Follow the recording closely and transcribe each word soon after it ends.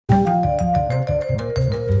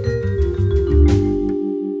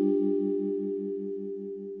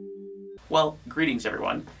Greetings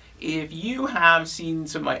everyone. If you have seen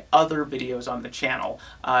some of my other videos on the channel,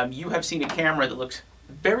 you have seen a camera that looks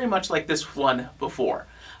very much like this one before.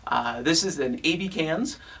 This is an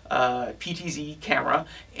AVKANS PTZ camera,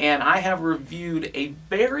 and I have reviewed a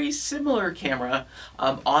very similar camera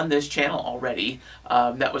on this channel already.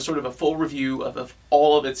 That was sort of a full review of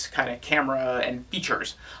all of its kind of camera and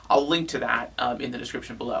features. I'll link to that in the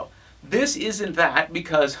description below. This isn't that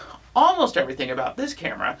because almost everything about this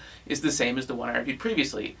camera is the same as the one I reviewed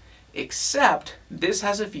previously, except this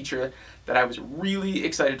has a feature that I was really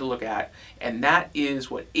excited to look at, and that is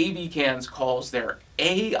what AVKANS calls their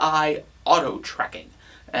AI auto tracking.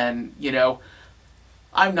 And you know,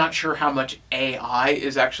 I'm not sure how much AI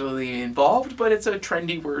is actually involved, but it's a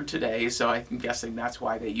trendy word today, so I'm guessing that's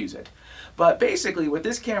why they use it. But basically what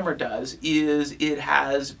this camera does is it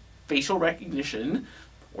has facial recognition,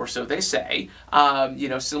 or so they say, you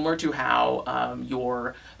know, similar to how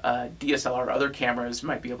your DSLR or other cameras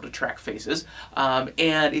might be able to track faces,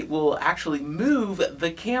 and it will actually move the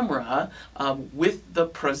camera with the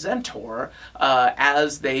presenter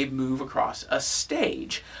as they move across a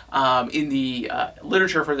stage. In the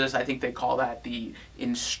literature for this, I think they call that the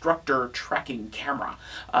instructor tracking camera.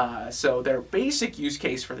 So their basic use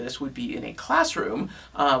case for this would be in a classroom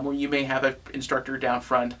where you may have an instructor down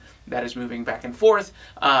front that is moving back and forth.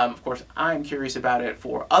 Of course, I'm curious about it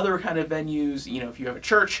for other kind of venues. You know, if you have a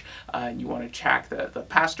church and you want to track the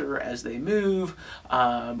pastor as they move,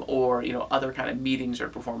 or you know, other kind of meetings or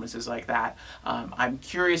performances like that. I'm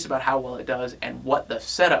curious about how well it does and what the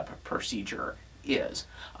setup procedure is.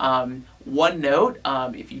 One note,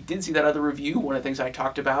 if you did see that other review, one of the things I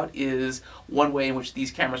talked about is one way in which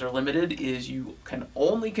these cameras are limited is you can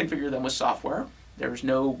only configure them with software. There's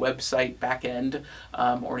no website backend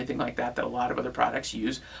or anything like that that a lot of other products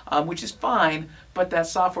use, which is fine, but that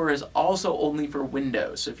software is also only for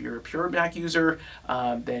Windows. So if you're a pure Mac user,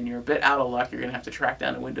 then you're a bit out of luck. You're going to have to track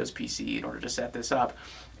down a Windows PC in order to set this up.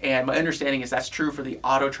 And my understanding is that's true for the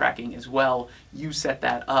auto tracking as well. You set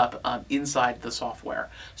that up inside the software.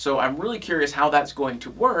 So I'm really curious how that's going to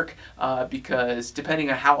work because depending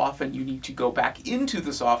on how often you need to go back into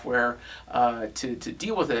the software to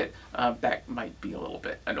deal with it, that might be a little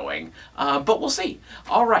bit annoying. But we'll see.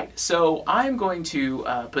 All right, so I'm going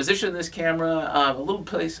to position this camera a little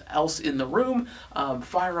place else in the room,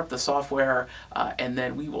 fire up the software, and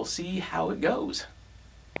then we will see how it goes.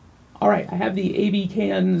 All right, I have the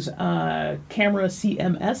AVKANS camera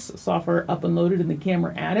CMS software up and loaded and the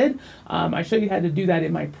camera added. I showed you how to do that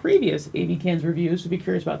in my previous AVKANS review, so if you're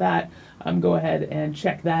curious about that, go ahead and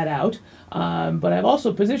check that out. But I've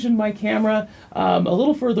also positioned my camera a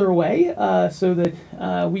little further away so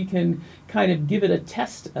that we can kind of give it a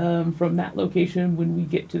test from that location when we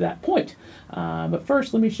get to that point. But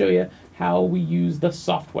first, let me show you how we use the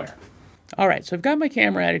software. All right, so I've got my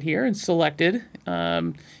camera added here and selected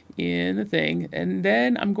in the thing, and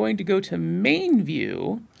then I'm going to go to main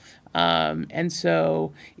view, and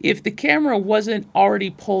so if the camera wasn't already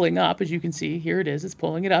pulling up, as you can see, here it is, it's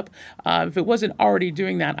pulling it up. If it wasn't already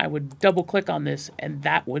doing that, I would double click on this and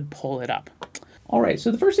that would pull it up. All right,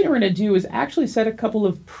 so the first thing we're going to do is actually set a couple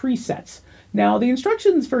of presets. Now, the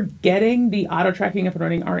instructions for getting the auto tracking up and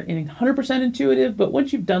running aren't 100% intuitive, but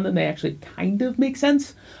once you've done them, they actually kind of make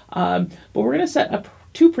sense. But we're going to set up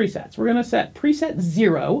two presets. We're going to set preset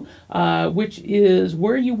 0, which is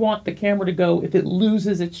where you want the camera to go if it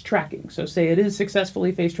loses its tracking. So say it is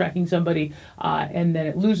successfully face tracking somebody and then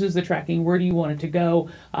it loses the tracking, where do you want it to go?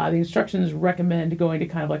 The instructions recommend going to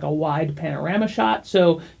kind of like a wide panorama shot.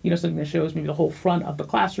 So, you know, something that shows maybe the whole front of the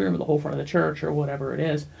classroom or the whole front of the church or whatever it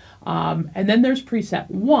is. And then there's preset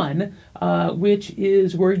 1, which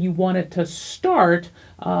is where you want it to start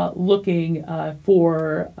looking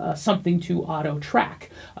for something to auto track.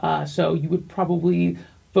 So you would probably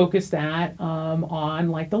focus that on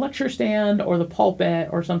like the lecture stand or the pulpit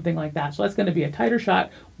or something like that. So that's going to be a tighter shot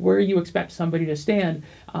where you expect somebody to stand.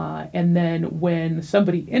 And then when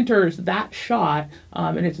somebody enters that shot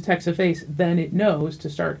and it detects a face, then it knows to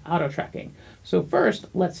start auto tracking. So first,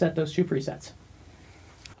 let's set those two presets.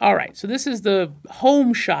 All right, so this is the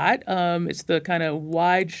home shot. It's the kind of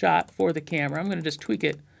wide shot for the camera. I'm going to just tweak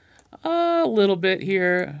it a little bit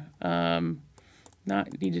here.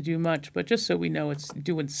 Not need to do much, but just so we know it's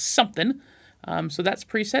doing something. So that's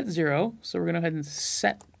preset 0. So we're going to go ahead and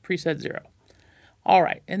set preset 0. All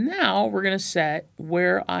right, and now we're going to set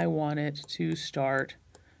where I want it to start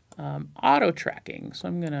auto tracking. So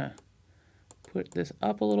I'm going to put this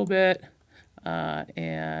up a little bit.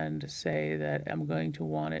 And say that I'm going to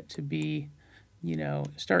want it to be, you know,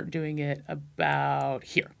 start doing it about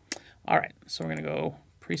here. All right, so we're going to go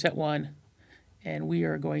preset 1, and we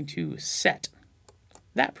are going to set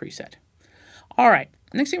that preset. All right,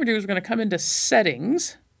 next thing we're doing is we're going to come into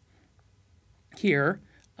settings here,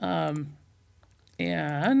 and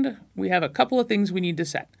we have a couple of things we need to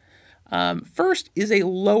set. First is a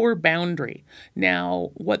lower boundary.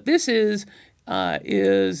 Now, what this is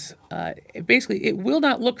basically it will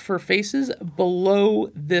not look for faces below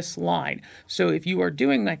this line. So if you are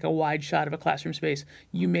doing like a wide shot of a classroom space,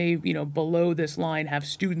 you may, below this line have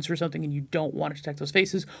students or something and you don't want to detect those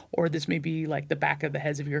faces, or this may be like the back of the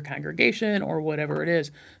heads of your congregation or whatever it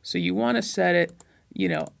is. So you want to set it,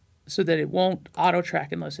 so that it won't auto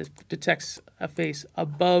track unless it detects a face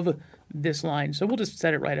above this line. So we'll just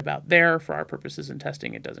set it right about there for our purposes in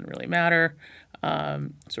testing. It doesn't really matter.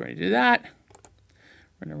 So we're going to do that.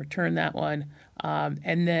 We're going to return that one.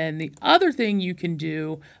 And then the other thing you can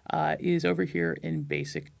do is over here in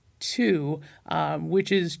Basic 2,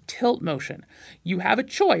 which is tilt motion. You have a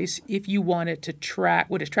choice if you want it to track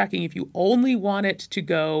what is tracking, if you only want it to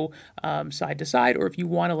go side to side, or if you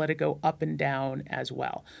want to let it go up and down as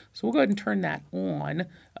well. So we'll go ahead and turn that on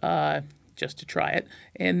just to try it.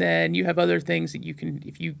 And then you have other things that you can,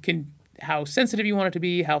 if you can, how sensitive you want it to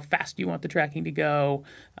be, how fast you want the tracking to go,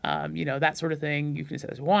 that sort of thing. You can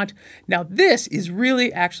set as you want. Now, this is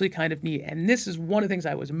really actually kind of neat, and this is one of the things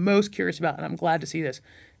I was most curious about, and I'm glad to see this.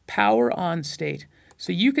 Power on state.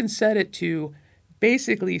 So you can set it to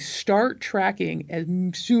basically start tracking as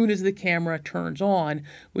soon as the camera turns on,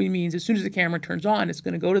 which means as soon as the camera turns on, it's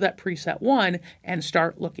going to go to that preset 1 and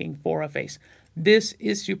start looking for a face. This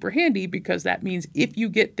is super handy because that means if you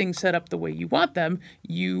get things set up the way you want them,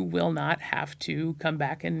 you will not have to come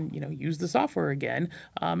back and use the software again,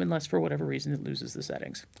 unless for whatever reason it loses the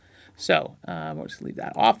settings. So we'll just leave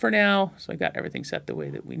that off for now. So I got everything set the way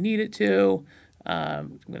that we need it to.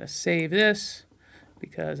 I'm going to save this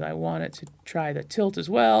because I want it to try the tilt as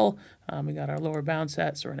well. We got our lower bound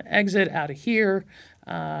set, so we're going to exit out of here.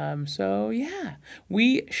 So yeah,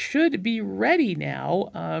 we should be ready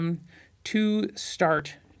now to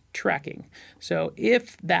start tracking. So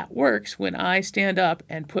if that works, when I stand up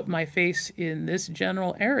and put my face in this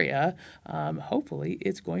general area, hopefully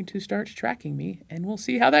it's going to start tracking me, and we'll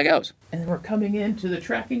see how that goes. And then we're coming into the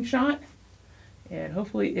tracking shot, and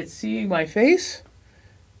hopefully it's seeing my face,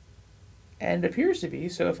 and it appears to be.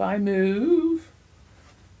 So if I move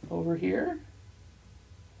over here,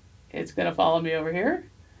 it's going to follow me over here.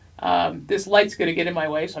 This light's going to get in my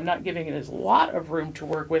way, so I'm not giving it a lot of room to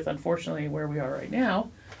work with, unfortunately, where we are right now.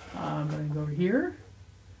 I'm going to go over here.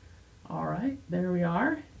 All right, there we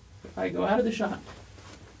are. If I go out of the shot,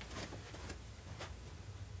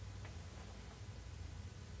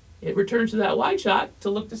 it returns to that wide shot to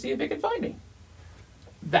look to see if it can find me.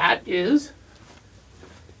 That is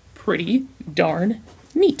pretty darn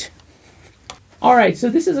neat. All right, so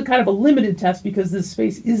this is a kind of a limited test because this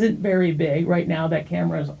space isn't very big. Right now, that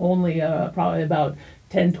camera is only probably about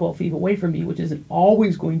 10, 12 feet away from me, which isn't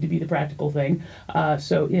always going to be the practical thing.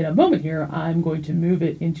 So in a moment here, I'm going to move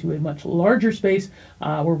it into a much larger space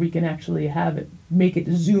where we can actually have it, make it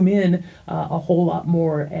zoom in a whole lot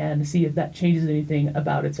more and see if that changes anything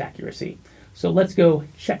about its accuracy. So let's go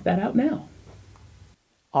check that out now.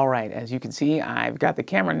 All right, as you can see, I've got the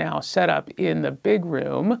camera now set up in the big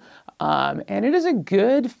room, and it is a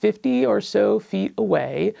good 50 or so feet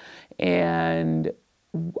away, and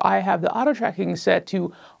I have the auto tracking set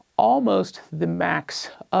to almost the max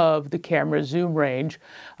of the camera zoom range,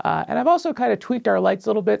 and I've also kind of tweaked our lights a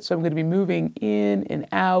little bit, so I'm going to be moving in and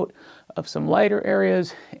out of some lighter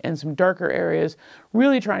areas and some darker areas,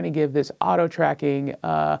 really trying to give this auto tracking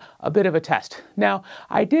a bit of a test. Now,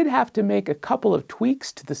 I did have to make a couple of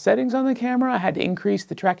tweaks to the settings on the camera. I had to increase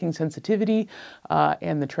the tracking sensitivity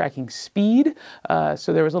and the tracking speed,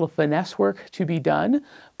 so there was a little finesse work to be done.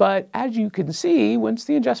 But as you can see, once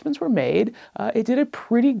the adjustments were made, it did a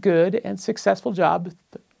pretty good and successful job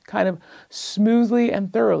kind of smoothly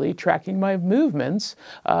and thoroughly tracking my movements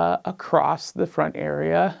across the front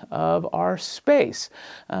area of our space.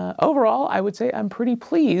 Overall, I would say I'm pretty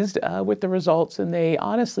pleased with the results, and they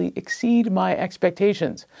honestly exceed my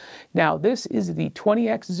expectations. Now, this is the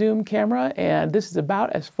 20x zoom camera, and this is about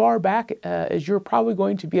as far back as you're probably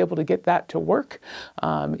going to be able to get that to work.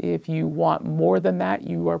 If you want more than that,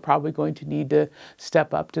 you are probably going to need to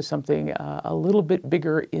step up to something a little bit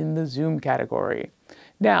bigger in the zoom category.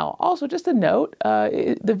 Now, also just a note,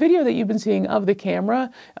 the video that you've been seeing of the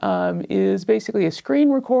camera is basically a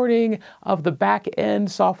screen recording of the back-end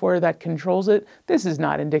software that controls it. This is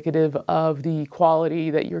not indicative of the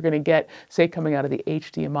quality that you're going to get, say, coming out of the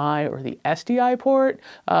HDMI or the SDI port.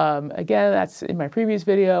 Again, that's in my previous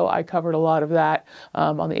video. I covered a lot of that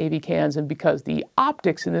on the AVKANS, and because the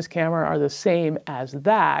optics in this camera are the same as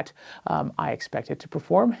that, I expect it to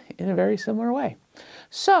perform in a very similar way.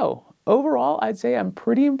 So, overall, I'd say I'm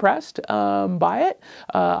pretty impressed by it.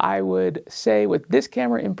 I would say with this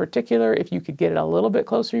camera in particular, if you could get it a little bit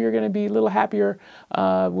closer, you're going to be a little happier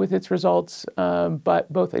with its results.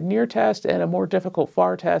 But both a near test and a more difficult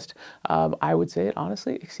far test, I would say it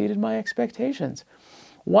honestly exceeded my expectations.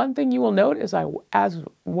 One thing you will note is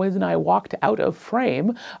when I walked out of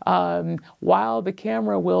frame, while the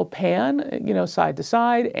camera will pan, side to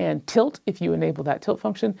side and tilt if you enable that tilt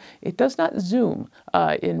function, it does not zoom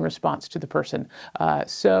in response to the person.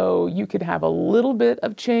 So you could have a little bit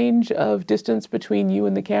of change of distance between you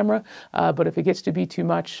and the camera, but if it gets to be too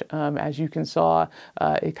much, as you can saw,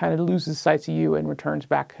 it kind of loses sight of you and returns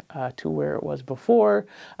back to where it was before.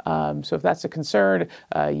 So if that's a concern,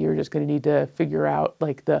 you're just going to need to figure out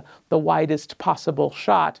the widest possible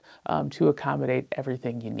shot to accommodate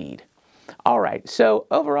everything you need. All right, so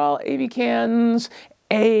overall, AVKANS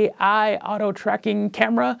AI auto tracking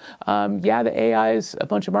camera. Yeah, the AI is a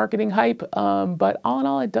bunch of marketing hype, but all in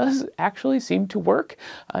all, it does actually seem to work,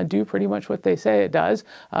 do pretty much what they say it does.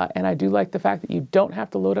 And I do like the fact that you don't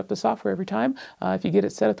have to load up the software every time. If you get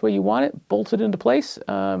it set up the way you want it, bolt it into place,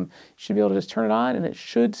 you should be able to just turn it on and it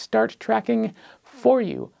should start tracking for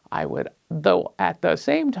you. I would, though at the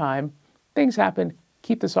same time, things happen,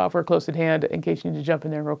 keep the software close at hand in case you need to jump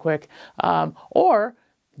in there real quick. Or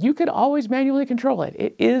you could always manually control it.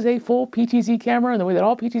 It is a full PTZ camera, and the way that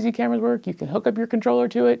all PTZ cameras work, you can hook up your controller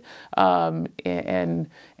to it and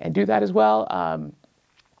do that as well.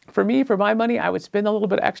 For me, for my money, I would spend a little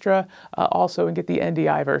bit extra also and get the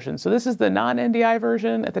NDI version. So this is the non-NDI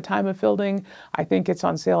version at the time of filming. I think it's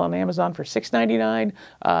on sale on Amazon for $6.99.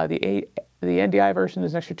 The NDI version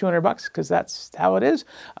is an extra $200 because that's how it is.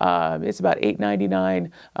 It's about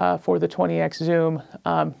 $8.99 for the 20x zoom.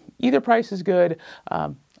 Either price is good.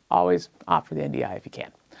 Always opt for the NDI if you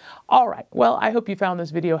can. All right, well, I hope you found this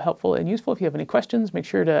video helpful and useful. If you have any questions, make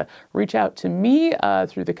sure to reach out to me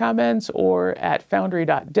through the comments or at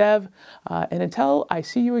foundry.dev. And until I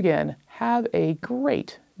see you again, have a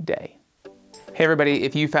great day. Hey everybody,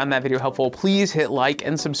 if you found that video helpful, please hit like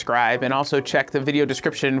and subscribe, and also check the video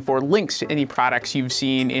description for links to any products you've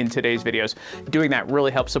seen in today's videos. Doing that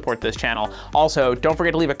really helps support this channel. Also, don't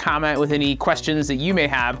forget to leave a comment with any questions that you may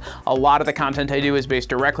have. A lot of the content I do is based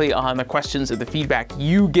directly on the questions and the feedback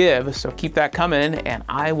you give, so keep that coming and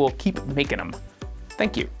I will keep making them.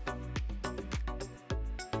 Thank you.